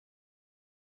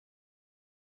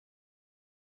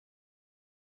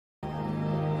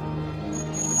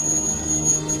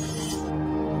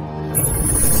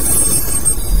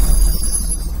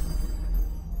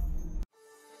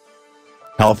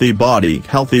Healthy body,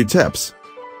 healthy tips.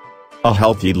 A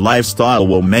healthy lifestyle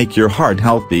will make your heart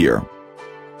healthier.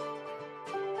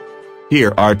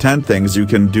 Here are 10 things you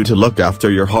can do to look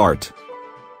after your heart.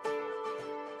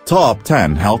 Top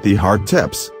 10 healthy heart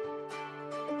tips.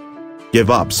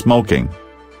 Give up smoking.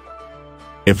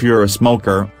 If you're a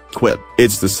smoker, quit.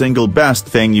 It's the single best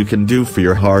thing you can do for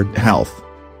your heart health.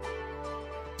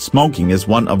 Smoking is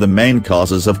one of the main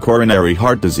causes of coronary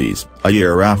heart disease. A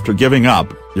year after giving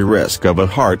up, your risk of a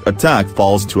heart attack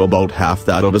falls to about half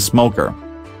that of a smoker.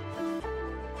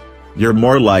 You're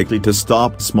more likely to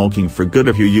stop smoking for good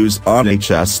if you use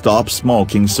NHS Stop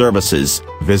Smoking services,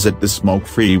 visit the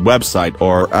smoke-free website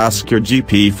or ask your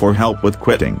GP for help with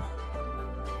quitting.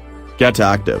 Get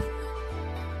active.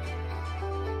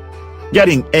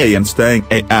 Getting and staying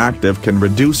active can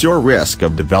reduce your risk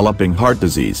of developing heart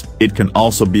disease. It can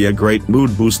also be a great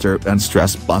mood booster and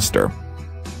stress buster.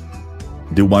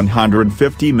 Do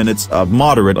 150 minutes of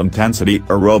moderate-intensity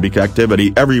aerobic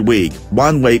activity every week.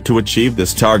 One way to achieve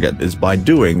this target is by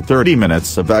doing 30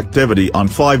 minutes of activity on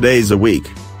 5 days a week.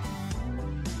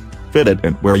 Fit it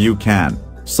in where you can,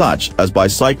 such as by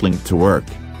cycling to work.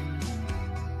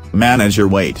 Manage your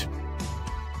weight.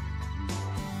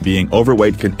 Being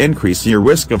overweight can increase your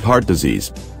risk of heart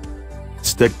disease.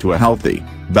 Stick to a healthy,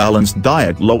 balanced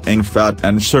diet low in fat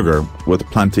and sugar, with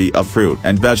plenty of fruit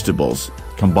and vegetables,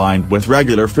 combined with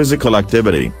regular physical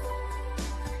activity.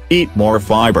 Eat more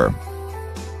fiber.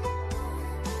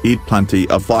 Eat plenty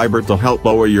of fiber to help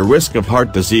lower your risk of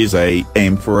heart disease.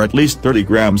 Aim for at least 30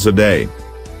 grams a day.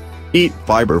 Eat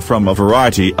fiber from a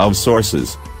variety of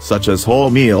sources, such as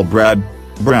wholemeal bread,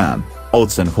 bran,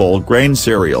 oats and whole grain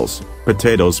cereals,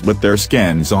 potatoes with their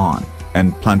skins on,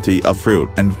 and plenty of fruit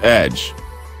and veg.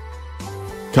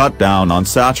 Cut down on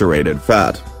saturated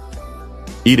fat.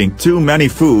 Eating too many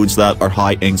foods that are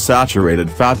high in saturated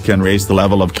fat can raise the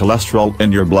level of cholesterol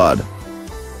in your blood.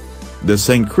 This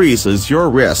increases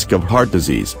your risk of heart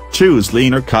disease. Choose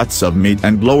leaner cuts of meat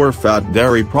and lower-fat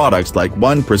dairy products like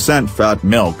 1% fat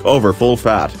milk over full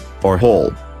fat, or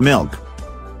whole milk.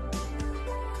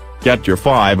 Get your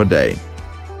 5 a day.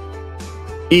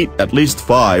 Eat at least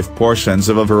 5 portions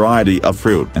of a variety of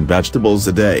fruit and vegetables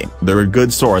a day. They're a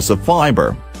good source of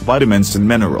fiber, vitamins and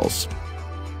minerals.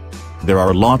 There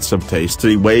are lots of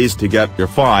tasty ways to get your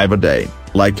 5 a day,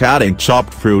 like adding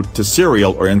chopped fruit to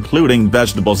cereal or including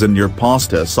vegetables in your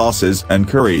pasta sauces and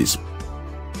curries.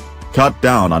 Cut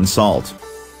down on salt.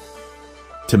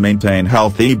 To maintain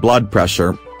healthy blood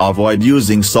pressure, avoid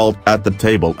using salt at the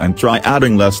table and try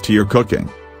adding less to your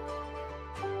cooking.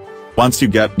 Once you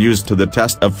get used to the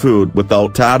taste of food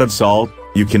without added salt,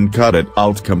 you can cut it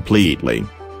out completely.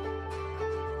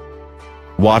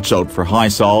 Watch out for high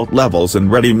salt levels in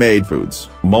ready-made foods.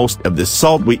 Most of the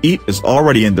salt we eat is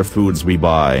already in the foods we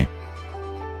buy.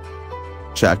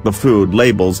 Check the food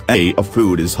labels. A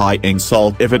food is high in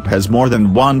salt if it has more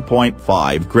than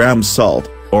 1.5 grams salt,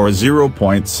 or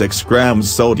 0.6 grams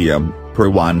sodium, per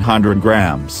 100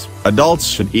 grams. Adults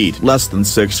should eat less than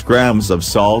 6 grams of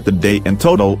salt a day in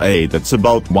total. That's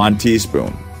about 1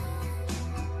 teaspoon.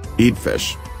 Eat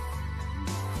fish.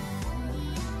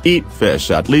 Eat fish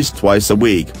at least twice a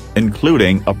week,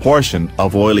 including a portion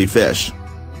of oily fish.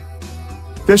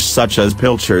 Fish such as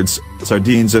pilchards,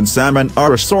 sardines and salmon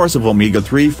are a source of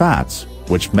omega-3 fats,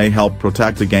 which may help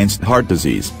protect against heart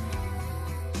disease.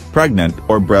 Pregnant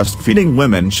or breastfeeding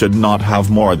women should not have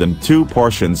more than 2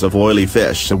 portions of oily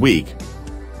fish a week.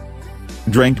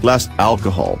 Drink less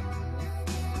alcohol.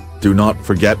 Do not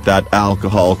forget that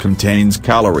alcohol contains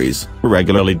calories.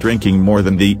 Regularly drinking more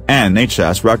than the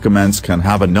NHS recommends can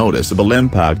have a noticeable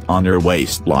impact on your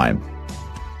waistline.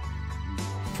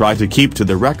 Try to keep to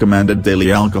the recommended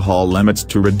daily alcohol limits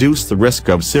to reduce the risk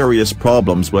of serious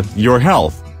problems with your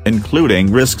health,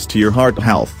 including risks to your heart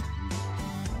health.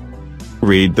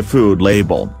 Read the food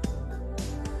label.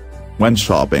 When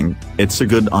shopping, it's a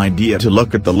good idea to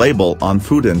look at the label on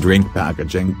food and drink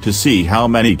packaging to see how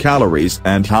many calories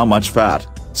and how much fat,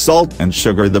 salt and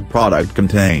sugar the product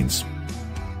contains.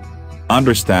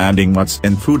 Understanding what's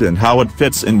in food and how it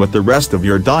fits in with the rest of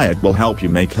your diet will help you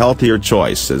make healthier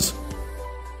choices.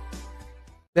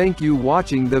 Thank you for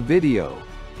watching the video.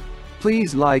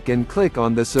 Please like and click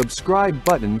on the subscribe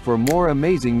button for more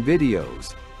amazing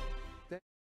videos.